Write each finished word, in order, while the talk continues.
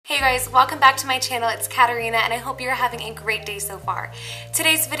Hey guys, welcome back to my channel. It's Catarina and I hope you're having a great day so far.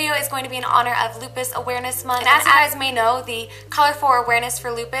 Today's video is going to be in honor of Lupus Awareness Month. And as you guys may know, the color for awareness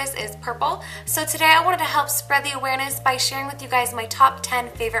for lupus is purple. So today I wanted to help spread the awareness by sharing with you guys my top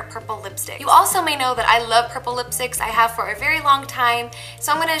 10 favorite purple lipsticks. You also may know that I love purple lipsticks. I have for a very long time.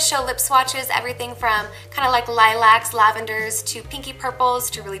 So I'm going to show lip swatches, everything from kind of like lilacs, lavenders, to pinky purples,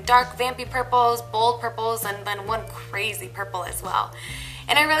 to really dark vampy purples, bold purples, and then one crazy purple as well.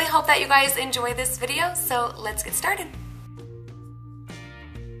 And I really hope that you guys enjoy this video, so let's get started.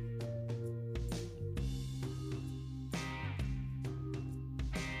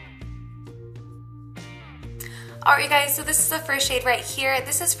 Alright you guys, so this is the first shade right here.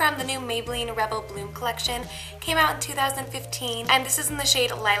 This is from the new Maybelline Rebel Bloom collection. Came out in 2015, and this is in the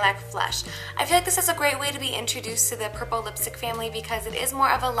shade Lilac Flush. I feel like this is a great way to be introduced to the purple lipstick family because it is more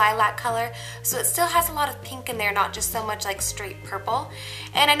of a lilac color, so it still has a lot of pink in there, not just so much like straight purple.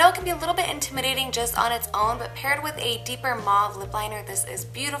 And I know it can be a little bit intimidating just on its own, but paired with a deeper mauve lip liner, this is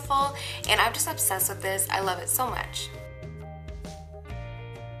beautiful, and I'm just obsessed with this. I love it so much.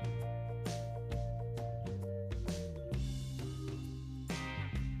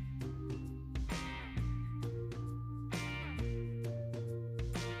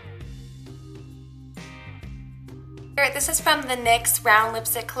 This is from the NYX Round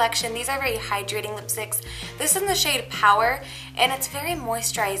Lipstick Collection. These are very hydrating lipsticks. This is in the shade Power, and it's very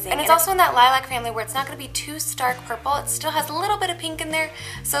moisturizing. And it's also in that lilac family where it's not going to be too stark purple. It still has a little bit of pink in there,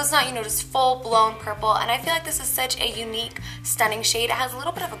 so it's not, just full-blown purple. And I feel like this is such a unique, stunning shade. It has a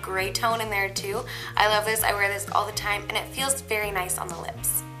little bit of a gray tone in there too. I love this. I wear this all the time, and it feels very nice on the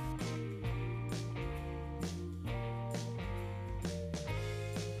lips.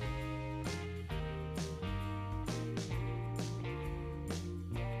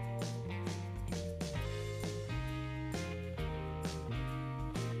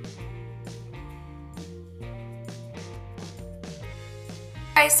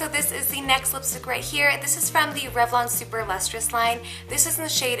 So this is the next lipstick right here. This is from the Revlon Super Lustrous line. This is in the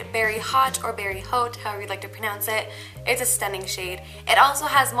shade Berry Hot or Berry Haute, however you'd like to pronounce it. It's a stunning shade. It also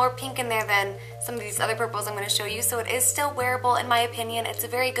has more pink in there than some of these other purples I'm going to show you, so it is still wearable in my opinion. It's a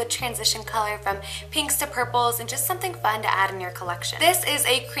very good transition color from pinks to purples and just something fun to add in your collection. This is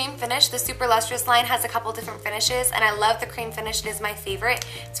a cream finish. The Super Lustrous line has a couple different finishes, and I love the cream finish. It is my favorite.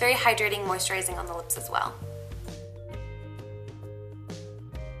 It's very hydrating, moisturizing on the lips as well.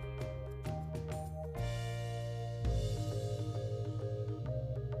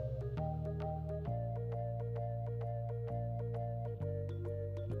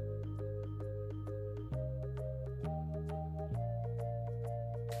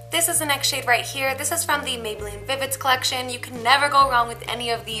 This is the next shade right here. This is from the Maybelline Vivids collection. You can never go wrong with any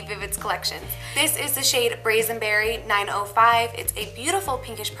of the Vivids collections. This is the shade Brazen Berry 905. It's a beautiful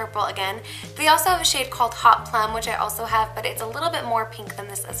pinkish purple again. They also have a shade called Hot Plum, which I also have, but it's a little bit more pink than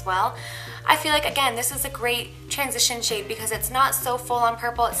this as well. I feel like, again, this is a great transition shade because it's not so full on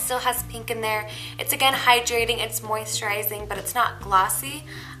purple. It still has pink in there. It's, again, hydrating, it's moisturizing, but it's not glossy.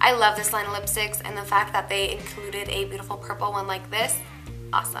 I love this line of lipsticks, and the fact that they included a beautiful purple one like this,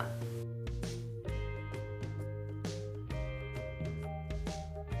 awesome.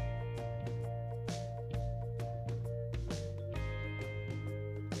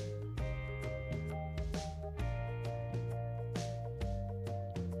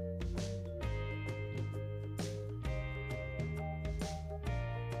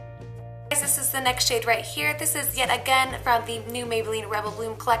 This is the next shade right here. This is yet again from the new Maybelline Rebel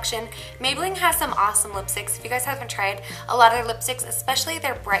Bloom collection. Maybelline has some awesome lipsticks. If you guys haven't tried a lot of their lipsticks, especially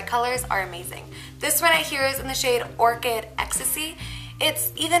their bright colors, are amazing. This one right here is in the shade Orchid Ecstasy.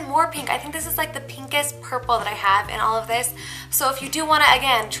 It's even more pink. I think this is like the pinkest purple that I have in all of this. So if you do want to,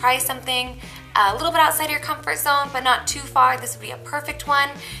 again, try something a little bit outside your comfort zone, but not too far, this would be a perfect one.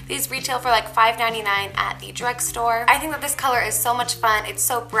 These retail for like $5.99 at the drugstore. I think that this color is so much fun. It's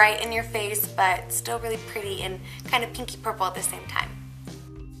so bright in your face, but still really pretty and kind of pinky purple at the same time.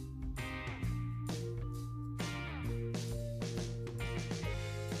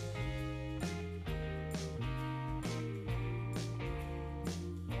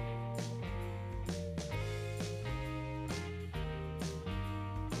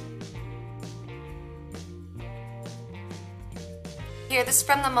 Here, this is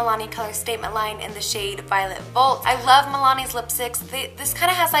from the Milani Color Statement line in the shade Violet Volt. I love Milani's lipsticks. This kind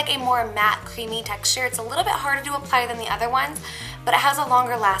of has like a more matte, creamy texture. It's a little bit harder to apply than the other ones, but it has a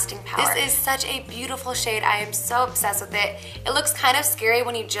longer lasting power. This is such a beautiful shade. I am so obsessed with it. It looks kind of scary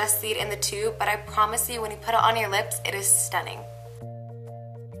when you just see it in the tube, but I promise you when you put it on your lips, it is stunning.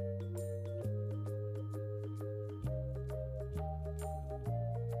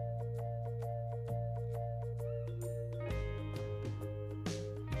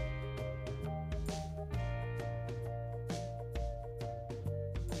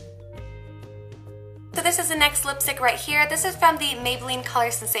 So this is the next lipstick right here. This is from the Maybelline Color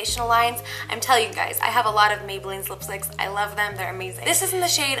Sensational lines. I'm telling you guys, I have a lot of Maybelline's lipsticks. I love them. They're amazing. This is in the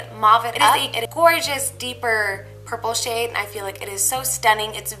shade Mauve. It is a gorgeous, deeper purple shade, and I feel like it is so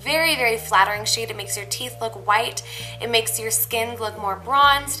stunning. It's very, very flattering shade. It makes your teeth look white. It makes your skin look more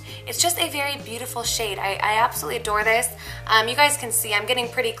bronzed. It's just a very beautiful shade. I absolutely adore this. You guys can see I'm getting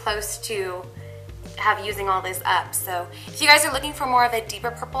pretty close to using all this up. So if you guys are looking for more of a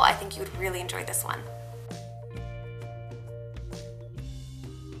deeper purple, I think you would really enjoy this one.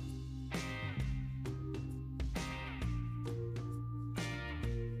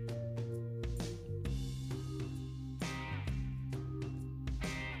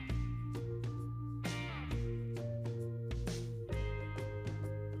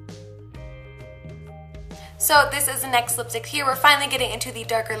 So this is the next lipstick here. We're finally getting into the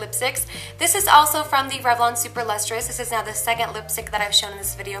darker lipsticks. This is also from the Revlon Super Lustrous. This is now the second lipstick that I've shown in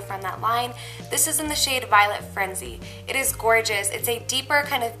this video from that line. This is in the shade Violet Frenzy. It is gorgeous. It's a deeper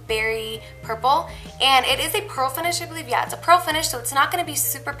kind of berry purple, and it is a pearl finish, I believe. Yeah, it's a pearl finish, so it's not going to be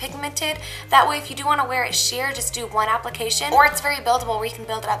super pigmented. That way, if you do want to wear it sheer, just do one application, or it's very buildable where you can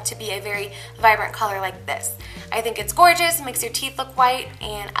build it up to be a very vibrant color like this. I think it's gorgeous. It makes your teeth look white,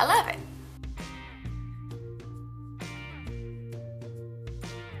 and I love it.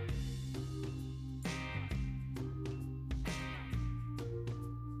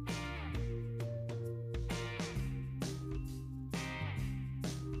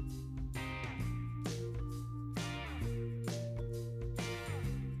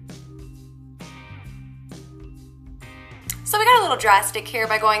 So we got a little drastic here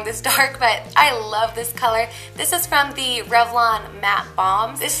by going this dark, but I love this color. This is from the Revlon Matte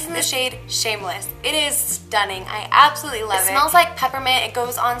Bombs. This is in the shade Shameless. It is stunning. I absolutely love it. It smells like peppermint. It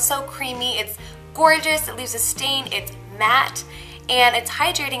goes on so creamy. It's gorgeous. It leaves a stain. It's matte, and it's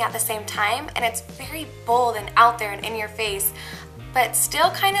hydrating at the same time, and it's very bold and out there and in your face, but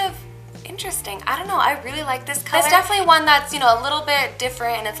still kind of interesting. I don't know. I really like this color. It's definitely one that's, you know, a little bit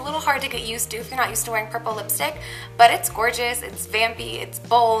different, and it's a little hard to get used to if you're not used to wearing purple lipstick, but it's gorgeous, it's vampy, it's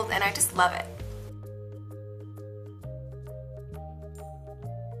bold, and I just love it.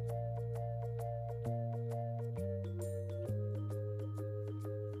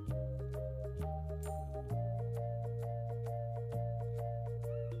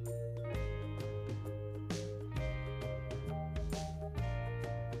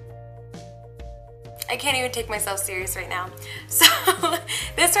 I can't even take myself serious right now. So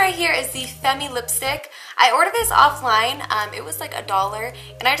this right here is the Femi lipstick. I ordered this offline. It was like $1,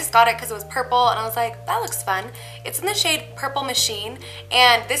 and I just got it because it was purple, and I was like, that looks fun. It's in the shade Purple Machine,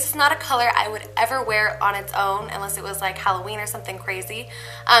 and this is not a color I would ever wear on its own unless it was like Halloween or something crazy.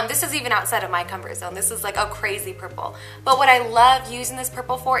 This is even outside of my comfort zone. This is like a crazy purple. But what I love using this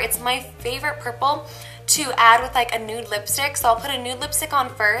purple for, it's my favorite purple to add with like a nude lipstick. So I'll put a nude lipstick on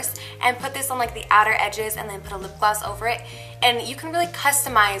first and put this on like the outer edges, and then put a lip gloss over it. And you can really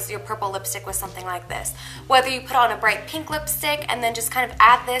customize your purple lipstick with something like this. Whether you put on a bright pink lipstick and then just kind of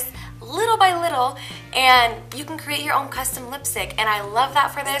add this little by little, and you can create your own custom lipstick. And I love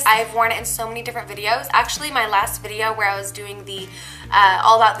that for this. I've worn it in so many different videos. Actually, my last video where I was doing the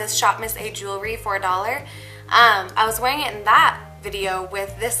all about this Shop Miss A jewelry for $1, I was wearing it in that video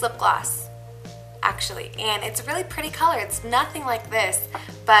with this lip gloss, actually, and it's a really pretty color. It's nothing like this,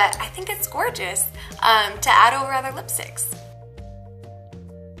 but I think it's gorgeous to add over other lipsticks.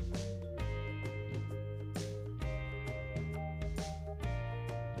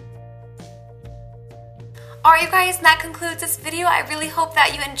 Alright you guys, that concludes this video. I really hope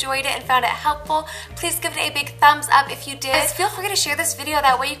that you enjoyed it and found it helpful. Please give it a big thumbs up if you did. Guys, feel free to share this video,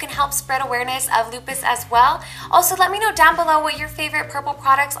 that way you can help spread awareness of lupus as well. Also, let me know down below what your favorite purple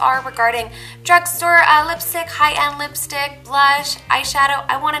products are regarding drugstore lipstick, high-end lipstick, blush, eyeshadow.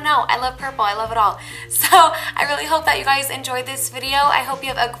 I want to know. I love purple. I love it all. So I really hope that you guys enjoyed this video. I hope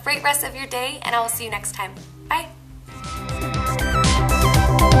you have a great rest of your day, and I will see you next time. Bye!